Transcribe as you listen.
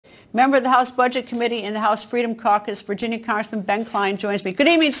member of the House Budget Committee and the House Freedom Caucus. Virginia Congressman Ben Cline joins me. Good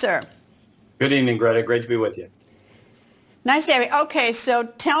evening, sir. Good evening, Greta. Great to be with you. Nice to have you. Okay, so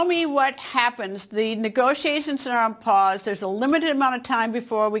tell me what happens. The negotiations are on pause. There's a limited amount of time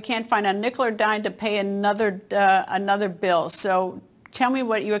before we can't find a nickel or dime to pay another bill. So tell me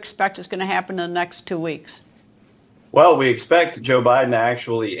what you expect is going to happen in the next 2 weeks. Well, we expect Joe Biden to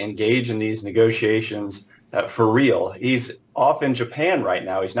actually engage in these negotiations for real. He's off in Japan right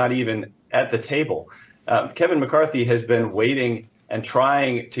now. He's not even at the table. Kevin McCarthy has been waiting and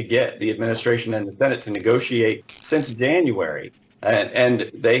trying to get the administration and the Senate to negotiate since January.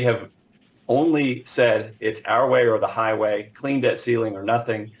 And they have only said it's our way or the highway, clean debt ceiling or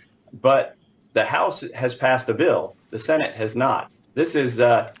nothing. But the House has passed a bill. The Senate has not. This is,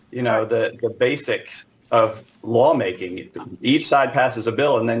 the basics of lawmaking. Each side passes a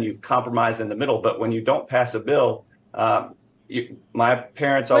bill and then you compromise in the middle. But when you don't pass a bill, my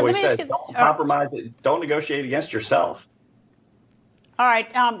parents always said, don't compromise, don't negotiate against yourself. All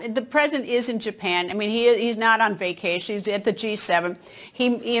right. The president is in Japan. I mean, he's not on vacation. He's at the G7.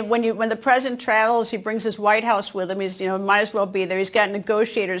 When the president travels, he brings his White House with him. He's might as well be there. He's got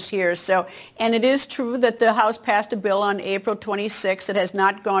negotiators here. So, and it is true that the House passed a bill on April 26th. It has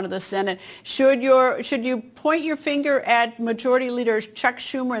not gone to the Senate. Should you point your finger at Majority Leader Chuck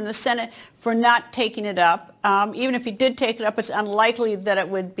Schumer in the Senate for not taking it up? Even if he did take it up, it's unlikely that it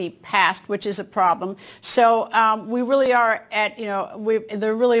would be passed, which is a problem. So we really are at,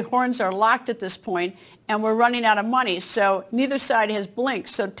 the really horns are locked at this point, and we're running out of money. So neither side has blinked.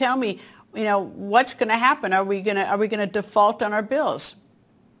 So tell me, what's going to happen? Are we going to default on our bills?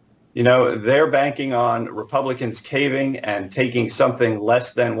 They're banking on Republicans caving and taking something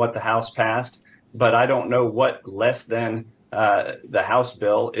less than what the House passed, but I don't know what less than the House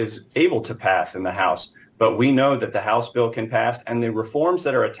bill is able to pass in the House. But we know that the House bill can pass, and the reforms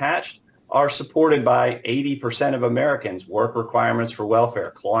that are attached are supported by 80% of Americans. Work requirements for welfare,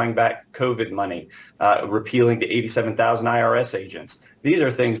 clawing back COVID money, repealing the 87,000 IRS agents. These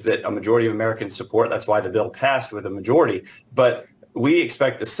are things that a majority of Americans support. That's why the bill passed with a majority. But we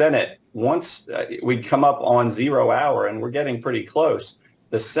expect the Senate, once we come up on 0 hour, and we're getting pretty close,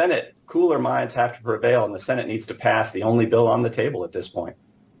 the Senate, cooler minds have to prevail, and the Senate needs to pass the only bill on the table at this point.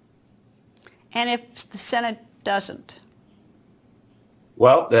 And if the Senate doesn't?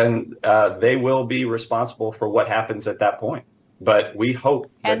 Well, then they will be responsible for what happens at that point. But we hope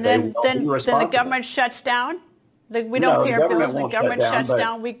that they will be responsible. Then the government shuts down? We don't hear bills. The government shuts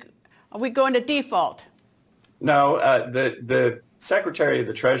down. Are we going to default? No, the Secretary of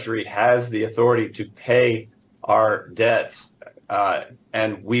the Treasury has the authority to pay our debts,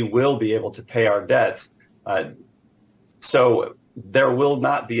 and we will be able to pay our debts. So there will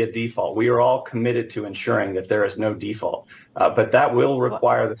not be a default. We are all committed to ensuring that there is no default, but that will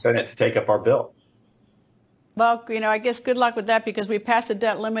require the Senate to take up our bill. Well, I guess good luck with that, because we passed the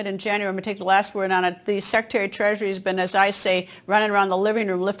debt limit in January. I'm going to take the last word on it. The Secretary of Treasury has been, as I say, running around the living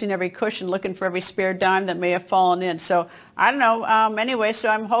room, lifting every cushion, looking for every spare dime that may have fallen in. So I don't know. Anyway, so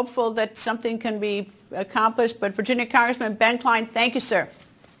I'm hopeful that something can be accomplished. But Virginia Congressman Ben Cline, thank you, sir.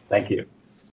 Thank you.